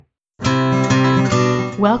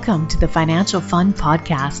Welcome to the Financial Fun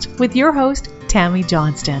Podcast with your host, Tammy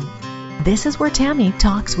Johnston. This is where Tammy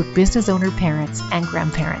talks with business owner parents and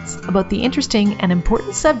grandparents about the interesting and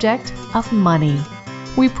important subject of money.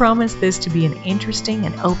 We promise this to be an interesting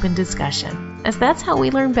and open discussion, as that's how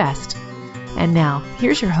we learn best. And now,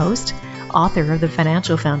 here's your host, author of the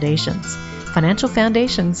Financial Foundations. Financial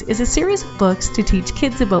Foundations is a series of books to teach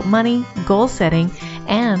kids about money, goal setting,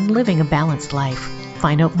 and living a balanced life.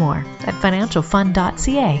 Find out more at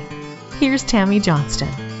financialfun.ca. Here's Tammy Johnston.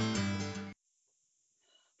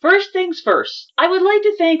 First things first, I would like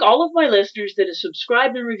to thank all of my listeners that have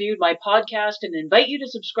subscribed and reviewed my podcast and invite you to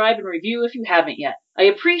subscribe and review if you haven't yet. I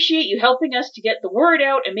appreciate you helping us to get the word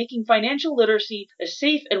out and making financial literacy a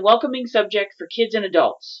safe and welcoming subject for kids and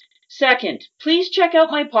adults. Second, please check out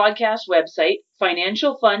my podcast website,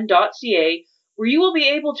 financialfun.ca, where you will be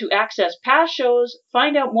able to access past shows,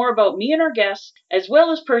 find out more about me and our guests, as well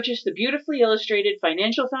as purchase the beautifully illustrated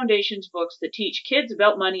Financial Foundations books that teach kids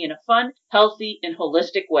about money in a fun, healthy, and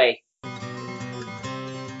holistic way.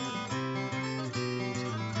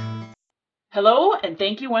 Hello, and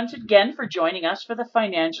thank you once again for joining us for the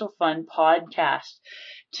Financial Fun Podcast.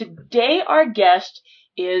 Today, our guest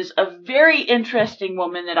is a very interesting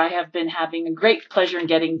woman that I have been having a great pleasure in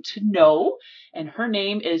getting to know, and her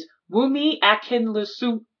name is Wunmi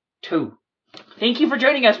Akinlosotu. Thank you for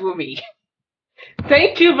joining us, Wunmi.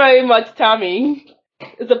 Thank you very much, Tammy.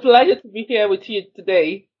 It's a pleasure to be here with you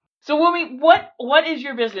today. So, Wunmi, what is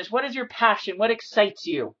your business? What is your passion? What excites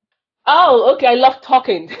you? Oh, okay. I love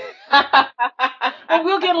talking. Well,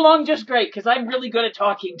 we'll get along just great because I'm really good at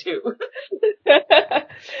talking too.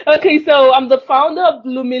 Okay, so I'm the founder of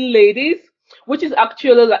Blooming Ladies, which is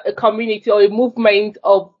actually like a community or a movement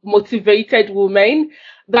of motivated women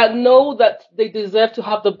that know that they deserve to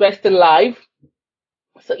have the best in life.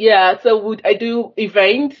 So I do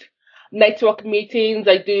events, network meetings,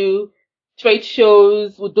 I do trade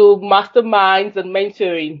shows, we do masterminds and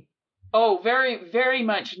mentoring. Oh, very, very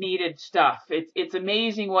much needed stuff. It's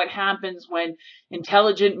amazing what happens when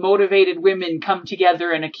intelligent, motivated women come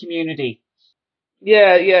together in a community.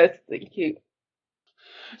 Yes, thank you.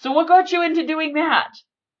 So what got you into doing that?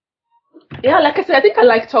 Yeah, like I said, I think I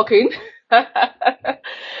like talking.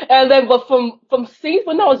 But from since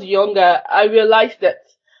when I was younger, I realized that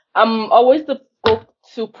I'm always the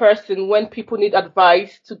go-to person when people need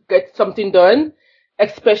advice to get something done,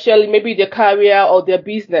 especially maybe their career or their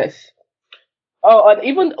business. And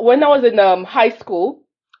even when I was in high school,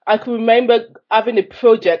 I can remember having a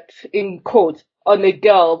project in code on a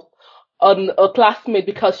girl, on a classmate,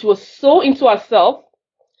 because she was so into herself.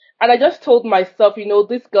 And I just told myself,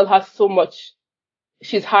 this girl has so much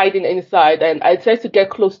she's hiding inside. And I tried to get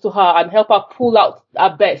close to her and help her pull out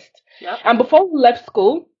her best. Yep. And before we left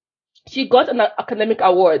school, she got an academic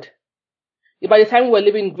award. By the time we were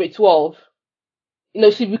leaving grade 12,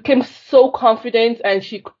 she became so confident and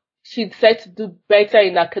she decided to do better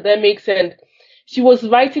in academics and she was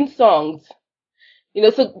writing songs.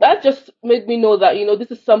 So that just made me know that,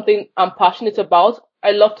 this is something I'm passionate about.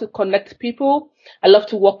 I love to connect people. I love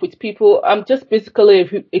to work with people. I'm just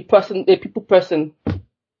basically a people person.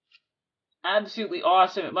 Absolutely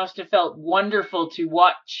awesome. It must have felt wonderful to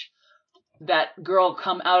watch that girl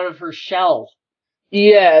come out of her shell.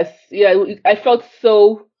 Yes. Yeah. I felt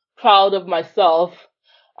so proud of myself.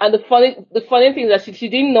 And the funny thing is that she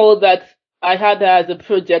didn't know that I had her as a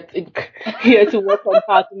project here to work on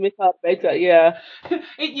how to make her better. Yeah.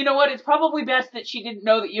 You know what? It's probably best that she didn't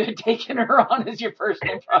know that you had taken her on as your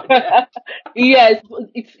personal project. Yes,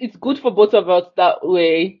 it's good for both of us that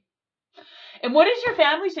way. And what is your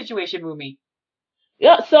family situation, Wunmi?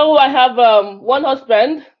 Yeah, so I have one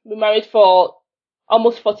husband. Been married for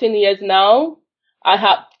almost 14 years now. I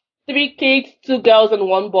have 3 kids, 2 girls and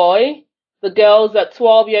 1 boy. The girls are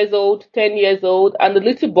 12 years old, 10 years old, and the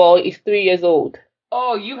little boy is 3 years old.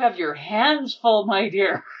 Oh, you have your hands full, my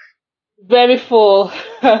dear. Very full.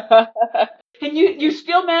 And you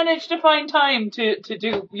still manage to find time to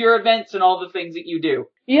do your events and all the things that you do.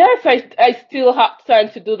 Yes, I still have time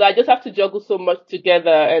to do that. I just have to juggle so much together,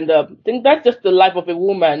 and I think that's just the life of a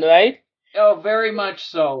woman, right? Oh, very much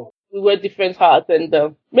so. We wear different hats, and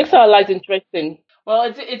makes our lives interesting.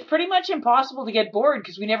 Well, it's pretty much impossible to get bored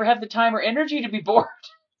because we never have the time or energy to be bored.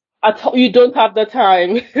 You don't have the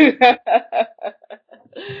time.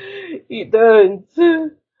 You don't.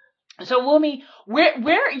 So, Wunmi,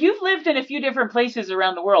 where you've lived in a few different places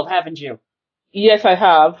around the world, haven't you? Yes, I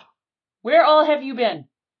have. Where all have you been?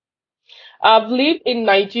 I've lived in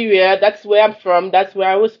Nigeria. That's where I'm from. That's where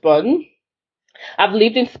I was born. I've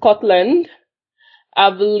lived in Scotland.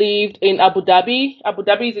 I've lived in Abu Dhabi. Abu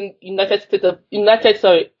Dhabi is in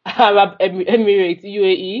Arab Emirates,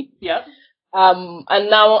 UAE. Yep. And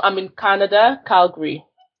now I'm in Canada, Calgary.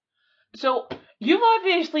 So you've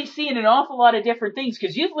obviously seen an awful lot of different things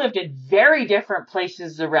because you've lived in very different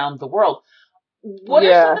places around the world. What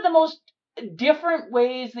are some of the most different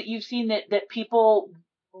ways that you've seen that people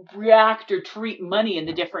react or treat money in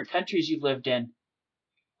the different countries you've lived in?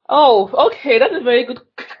 Oh, okay, that's a very good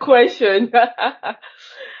question.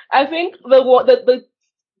 I think the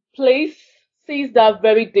places that are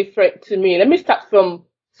very different to me. Let me start from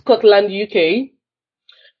Scotland, UK.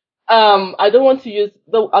 I don't want to use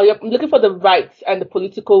I'm looking for the right and the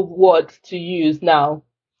political words to use now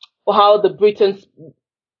for how the Britons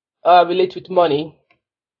relate with money.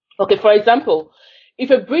 Okay, for example, if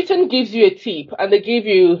a Briton gives you a tip and they give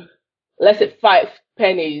you, let's say, 5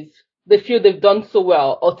 pennies, they feel they've done so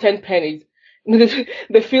well, or 10 pennies,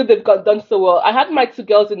 they feel they've done so well. I had my 2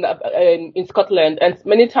 girls in Scotland, and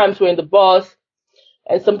many times we're in the bus,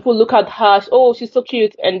 and some people look at her, oh, she's so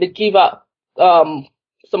cute, and they give her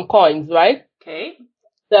some coins, right? Okay.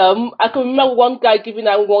 I can remember one guy giving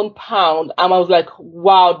her £1, and I was like,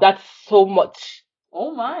 wow, that's so much.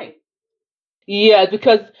 Oh my. Yeah,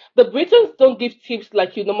 because the Britons don't give tips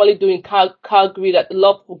like you normally do in Calgary, that a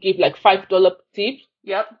lot of people give like $5 tip.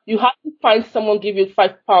 Yep. You have to find someone give you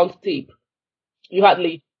 £5 tip. You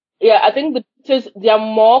hardly. Yeah, I think the Britons, they are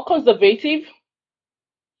more conservative.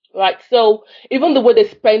 Right, so even the way they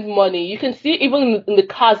spend money, you can see even in the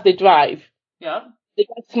cars they drive. Yeah. They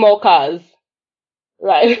got small cars,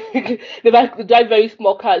 right? They drive very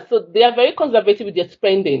small cars, so they are very conservative with their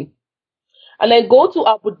spending. And then go to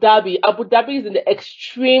Abu Dhabi. Abu Dhabi is in the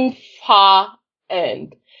extreme far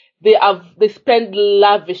end. They spend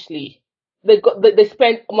lavishly. They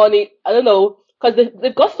spend money. I don't know, because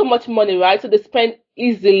they've got so much money, right? So they spend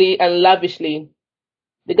easily and lavishly.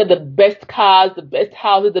 They get the best cars, the best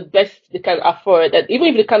houses, the best they can afford. And even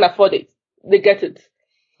if they can't afford it, they get it.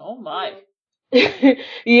 Oh my.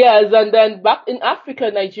 Yes, and then back in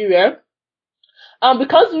Africa, Nigeria,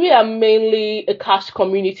 because we are mainly a cash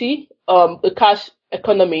community, a cash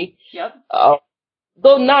economy. Yep.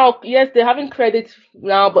 Though now, yes, they're having credit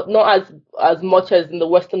now, but not as much as in the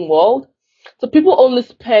Western world. So people only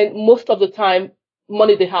spend most of the time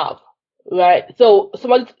money they have, right? So if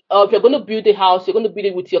you're going to build a house, you're going to build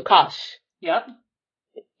it with your cash. Yep.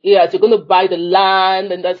 Yeah, so you're going to buy the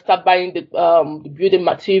land and then start buying the building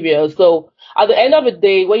materials. So at the end of the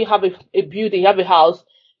day, when you have a building, you have a house,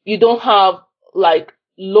 you don't have like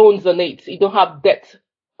loans on it. You don't have debt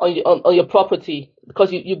on your property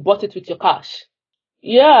because you bought it with your cash.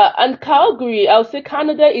 Yeah, and Calgary, I would say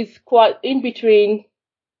Canada is quite in between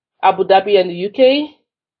Abu Dhabi and the UK.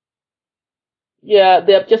 Yeah,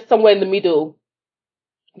 they're just somewhere in the middle.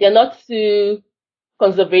 They're not too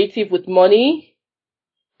conservative with money,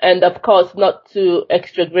 and of course not too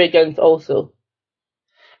extravagant also.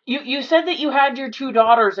 You said that you had your 2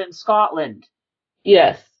 daughters in Scotland.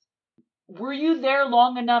 Yes. Were you there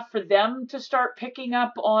long enough for them to start picking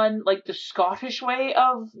up on like the Scottish way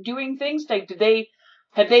of doing things? Like,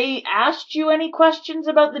 have they asked you any questions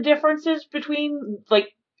about the differences between, like,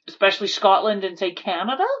 especially Scotland and say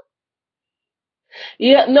Canada?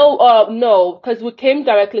 Yeah, no, because we came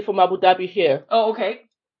directly from Abu Dhabi here. Oh, okay.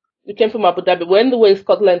 We came from Abu Dhabi. When we were in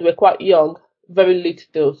Scotland, we were quite young, very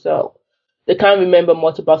little, so they can't remember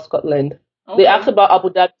much about Scotland. Okay. They asked about Abu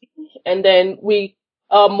Dhabi, and then when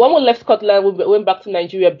we left Scotland, we went back to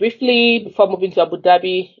Nigeria briefly before moving to Abu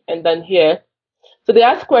Dhabi, and then here. So they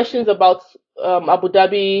asked questions about Abu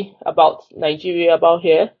Dhabi, about Nigeria, about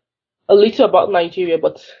here, a little about Nigeria,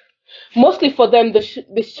 but mostly for them,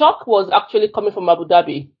 the shock was actually coming from Abu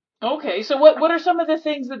Dhabi. Okay, so what are some of the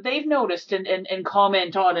things that they've noticed and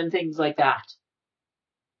comment on and things like that?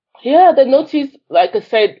 Yeah, they noticed, like I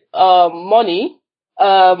said, money.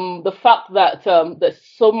 The fact that there's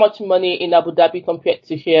so much money in Abu Dhabi compared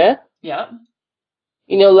to here. Yeah.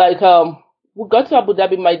 You know, like we got to Abu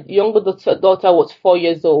Dhabi. My younger daughter was 4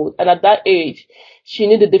 years old, and at that age, she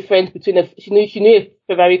knew the difference between she knew a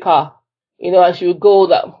Ferrari car. You know, and she would go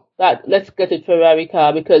that let's get a Ferrari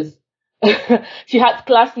car because she had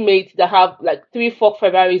classmates that have like 3, 4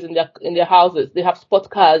 Ferraris in their houses. They have sport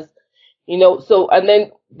cars, you know. So and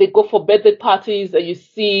then they go for birthday parties, and you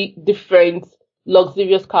see different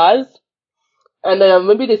luxurious cars. And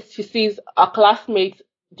maybe she sees a classmate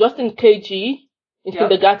just in KG in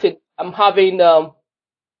kindergarten. I'm having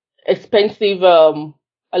expensive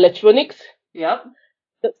electronics. Yep.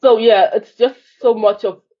 So yeah, it's just so much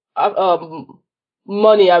of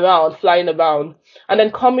money around, flying around. And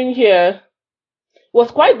then coming here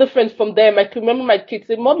was quite different from them. I can remember my kids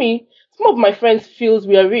saying, "Mommy, it's some of my friends feels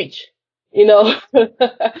we are rich, you know.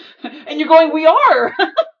 And you're going, we are.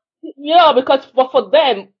 Yeah, because for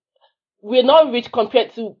them, we're not rich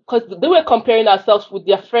compared to, because they were comparing ourselves with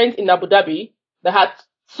their friends in Abu Dhabi that had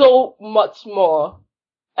so much more.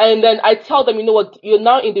 And then I tell them, you know what, you're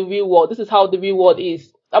now in the real world. This is how the real world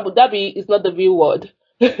is. Abu Dhabi is not the real world.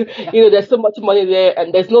 Yeah. You know, there's so much money there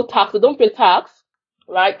and there's no tax. They don't pay tax,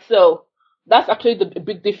 right? So that's actually the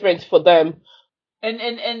big difference for them.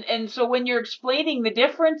 And so when you're explaining the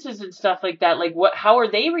differences and stuff like that, like how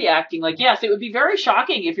are they reacting? Like, yes, it would be very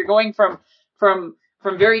shocking if you're going from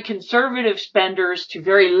very conservative spenders to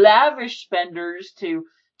very lavish spenders to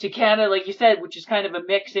Canada, like you said, which is kind of a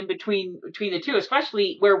mix in between the two,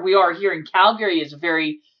 especially where we are here in Calgary is a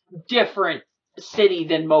very different city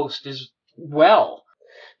than most as well.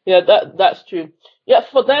 Yeah, that's true. Yeah,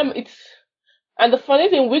 for them and the funny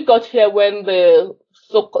thing, we got here when the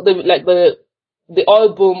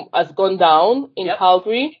oil boom has gone down in Yep.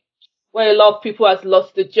 Calgary, where a lot of people has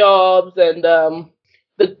lost their jobs and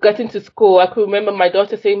they're getting to school. I could remember my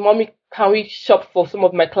daughter saying, "Mommy, can we shop for some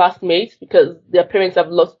of my classmates because their parents have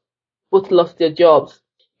both lost their jobs?"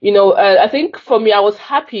 You know, I think for me, I was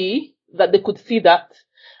happy that they could see that.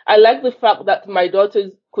 I like the fact that my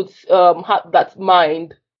daughters could have that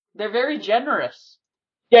mind, They're very generous.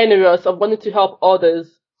 generous of wanting to help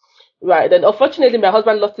others. Right. And unfortunately, my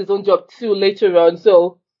husband lost his own job too later on.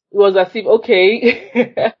 So it was as if,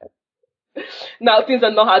 okay, now things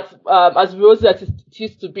are not as rosy as it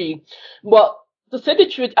used to be. But to say the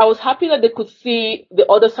truth, I was happy that they could see the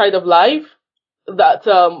other side of life. That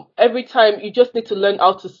every time you just need to learn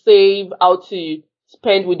how to save, how to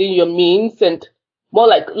spend within your means, and more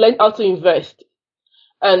like learn how to invest.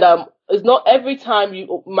 And it's not every time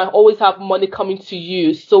you might always have money coming to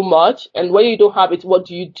you so much. And when you don't have it, what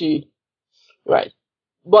do you do? Right.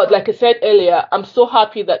 But like I said earlier, I'm so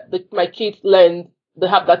happy that my kids they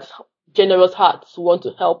have that generous heart to want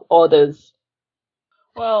to help others.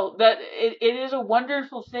 Well, that it is a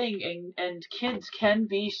wonderful thing, and kids can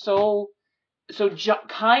be so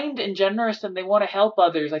kind and generous, and they want to help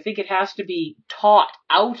others. I think it has to be taught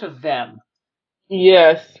out of them.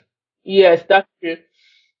 Yes. Yes, that's true.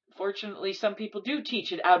 Fortunately, some people do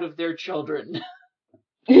teach it out of their children.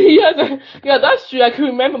 Yes, yeah, that's true. I can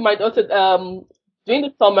remember my daughter during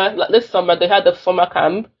the summer, like this summer, they had a summer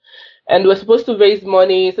camp, and we were supposed to raise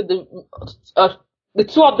money. So the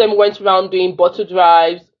two of them went around doing bottle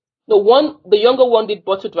drives. The younger one did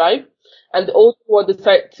bottle drive, and the older one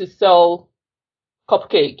decided to sell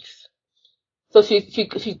cupcakes. So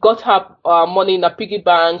she got her money in a piggy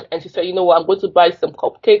bank, and she said, you know what, I'm going to buy some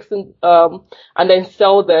cupcakes and then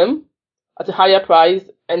sell them at a higher price,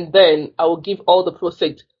 and then I will give all the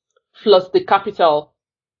proceeds plus the capital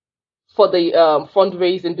for the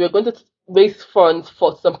fundraising. We're going to raise funds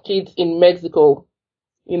for some kids in Mexico,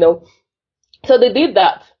 you know. So they did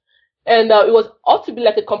that. And it was ought to be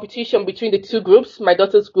like a competition between the two groups, my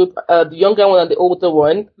daughter's group, the younger one and the older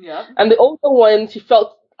one. Yeah. And the older one, she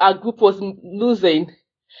felt our group was losing.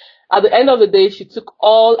 At the end of the day, she took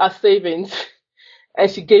all her savings and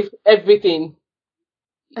she gave everything,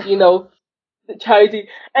 you know, the charity.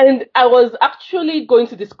 And I was actually going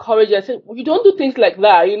to discourage her. I said, well, you don't do things like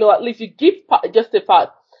that, you know, at least you give just a part.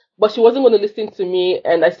 But she wasn't going to listen to me.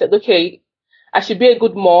 And I said, okay, I should be a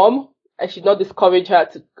good mom. I should not discourage her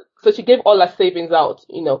so she gave all her savings out,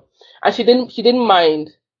 you know, and she didn't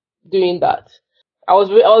mind doing that. I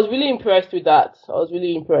was really impressed with that. I was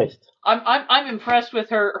really impressed. I'm impressed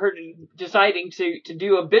with her deciding to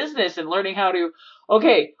do a business and learning how to,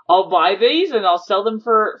 okay, I'll buy these and I'll sell them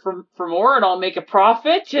for more and I'll make a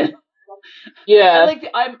profit. Yeah.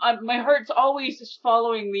 My heart's always just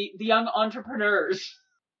following the young entrepreneurs.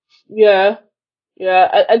 Yeah.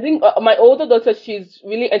 Yeah. I think my older daughter, she's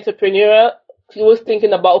really entrepreneurial. She was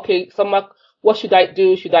thinking about, okay, summer, what should I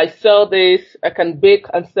do? Should I sell this? I can bake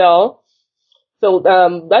and sell. So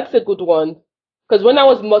that's a good one. Because when I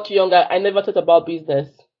was much younger, I never thought about business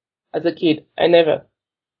as a kid. I never.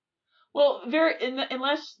 Well,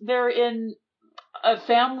 unless they're in a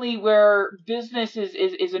family where business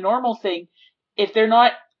is a normal thing, if they're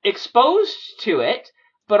not exposed to it,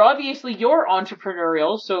 but obviously you're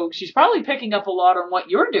entrepreneurial, so she's probably picking up a lot on what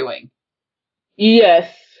you're doing. Yes.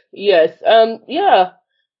 Yes. Yeah.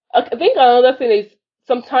 I think another thing is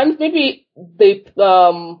sometimes maybe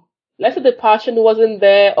let's say the passion wasn't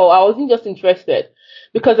there or I wasn't just interested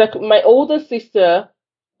because like my older sister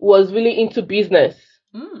was really into business.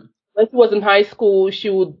 Mm. When she was in high school, she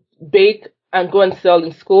would bake and go and sell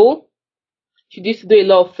in school. She used to do a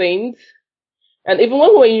lot of things. And even when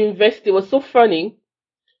we were in university, it was so funny.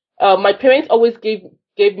 My parents always gave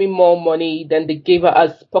gave me more money than they gave her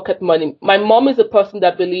as pocket money. My mom is a person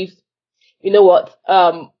that believes, you know what,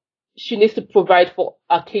 she needs to provide for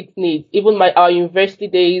our kids' needs, even our university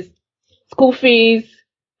days, school fees,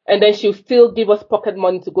 and then she'll still give us pocket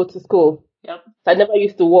money to go to school. Yep. So I never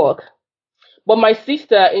used to work. But my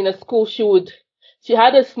sister in a school, she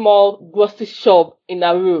had a small grocery shop in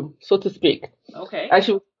her room, so to speak. Okay. And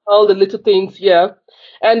she would sell all the little things, yeah.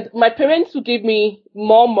 And my parents would give me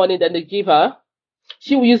more money than they give her.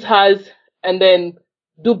 She will use hers and then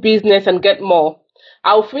do business and get more.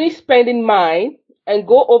 I'll finish spending mine and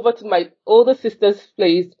go over to my older sister's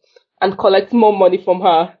place and collect more money from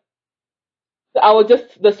her. So I was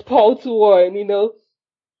just the spoiled one, you know.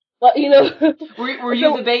 But were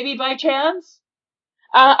you the baby by chance?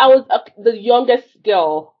 I was the youngest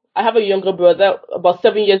girl. I have a younger brother, about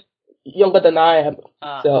 7 years younger than I am.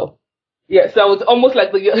 So yeah, so I was almost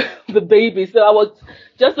like the the baby. So I was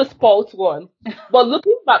just the spoiled one. But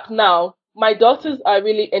looking back now, my daughters are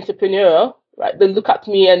really entrepreneurial, right? They look at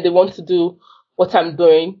me and they want to do what I'm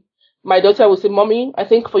doing. My daughter will say, "Mommy, I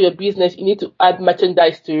think for your business, you need to add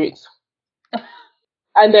merchandise to it."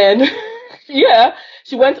 And then, yeah,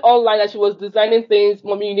 she went online and she was designing things.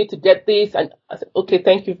 "Mommy, you need to get this." And I said, "Okay,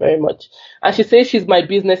 thank you very much." And she says she's my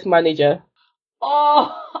business manager.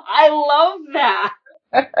 Oh, I love that.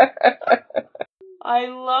 I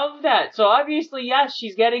love that. So obviously, yes,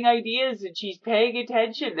 she's getting ideas and she's paying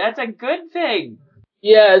attention. That's a good thing.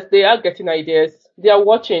 Yes, they are getting ideas. They are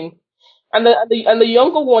watching. And the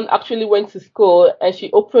younger one actually went to school and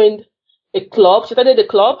she opened a club. She started a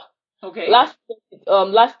club. Okay. Last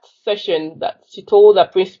session that she told her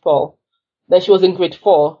principal that she was in grade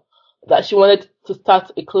 4 that she wanted to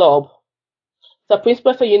start a club. So the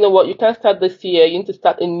principal said, "You know what, you can't start this year, you need to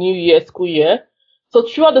start a new year, school year." So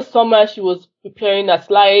throughout the summer she was preparing her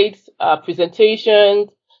slides, presentations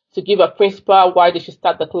to give her principal why they should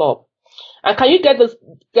start the club. And can you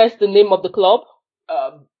guess the name of the club?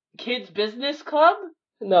 Kids Business Club?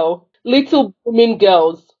 No. Little Blooming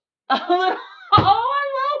Girls. Oh, I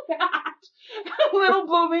love that. Little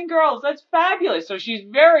Blooming Girls. That's fabulous. So she's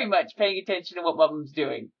very much paying attention to what Mom's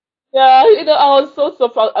doing. Yeah, I was so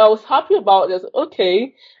surprised. I was happy about this.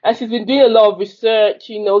 Okay. And she's been doing a lot of research,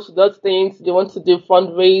 she does things. They want to do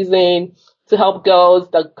fundraising to help girls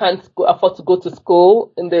that can't afford to go to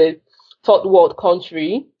school in the third world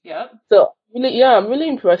country. Yep. So, really, yeah, I'm really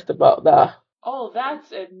impressed about that. Oh,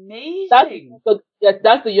 that's amazing.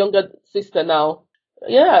 That's the younger sister now.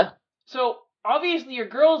 Yeah. So, obviously your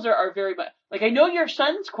girls are very much, like, I know your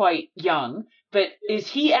son's quite young, but is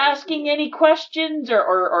he asking any questions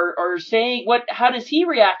or saying how does he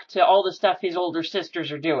react to all the stuff his older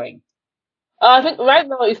sisters are doing? I think right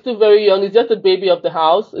now he's still very young. He's just a baby of the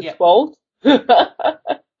house. It's fault. He's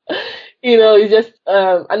just,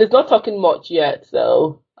 and he's not talking much yet.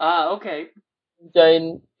 So. Okay.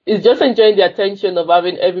 He's just enjoying the attention of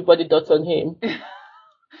having everybody dots on him.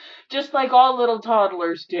 Just like all little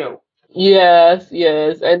toddlers do. Yes.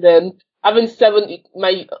 And then having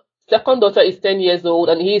my second daughter is 10 years old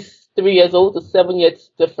and he's 3 years old, so 7 years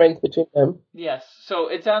difference between them. Yes. So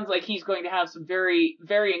it sounds like he's going to have some very,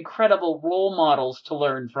 very incredible role models to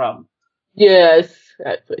learn from. Yes.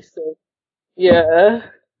 So, yeah.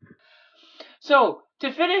 So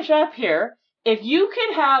to finish up here, if you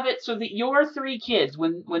could have it so that your 3 kids,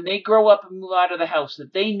 when they grow up and move out of the house,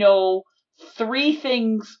 that they know 3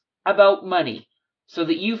 things about money, so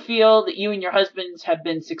that you feel that you and your husbands have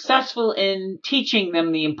been successful in teaching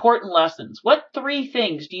them the important lessons, what 3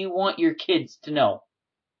 things do you want your kids to know?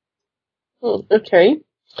 Okay.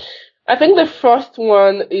 I think the first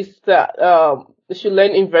one is that they should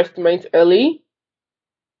learn investment early.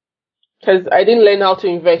 Because I didn't learn how to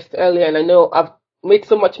invest early, and I know I've made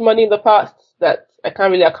so much money in the past that I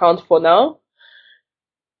can't really account for now.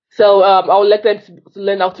 So I'll let them to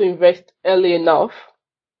learn how to invest early enough.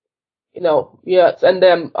 Yes, and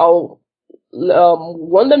then I'll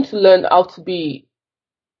want them to learn how to be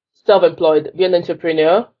self-employed, be an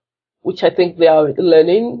entrepreneur, which I think they are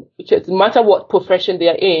learning. Which is, no matter what profession they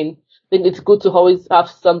are in, I think it's good to always have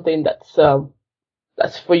something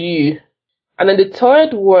that's for you. And then the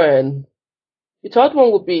third one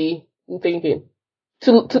would be, I'm thinking,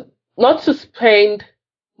 to not to spend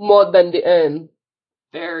more than they earn.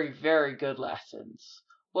 Very, very good lessons.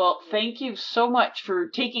 Well, thank you so much for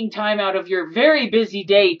taking time out of your very busy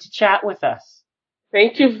day to chat with us.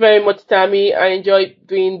 Thank you very much, Tammy. I enjoy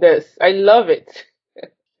doing this. I love it.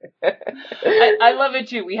 I love it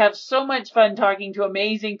too. We have so much fun talking to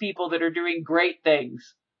amazing people that are doing great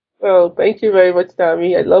things. Oh, thank you very much,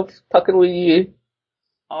 Tammy. I love talking with you.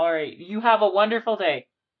 All right. You have a wonderful day.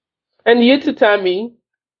 And you too, Tammy.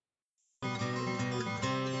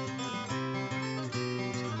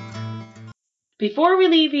 Before we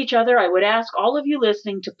leave each other, I would ask all of you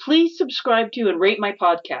listening to please subscribe to and rate my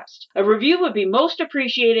podcast. A review would be most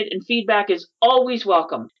appreciated, and feedback is always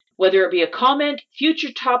welcome. Whether it be a comment,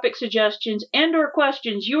 future topic suggestions, and/or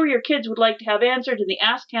questions you or your kids would like to have answered in the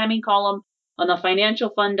Ask Tammy column on the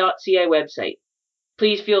financialfund.ca website.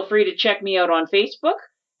 Please feel free to check me out on Facebook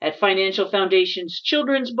at Financial Foundation's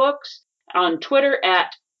Children's Books, on Twitter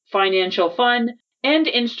at Financial Fun, and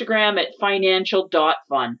Instagram at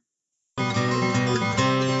financial.fun.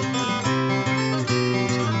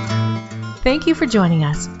 Thank you for joining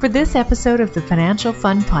us for this episode of the Financial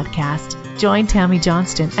Fun Podcast. Join Tammy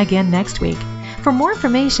Johnston again next week. For more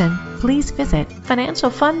information, please visit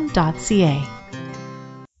financialfun.ca.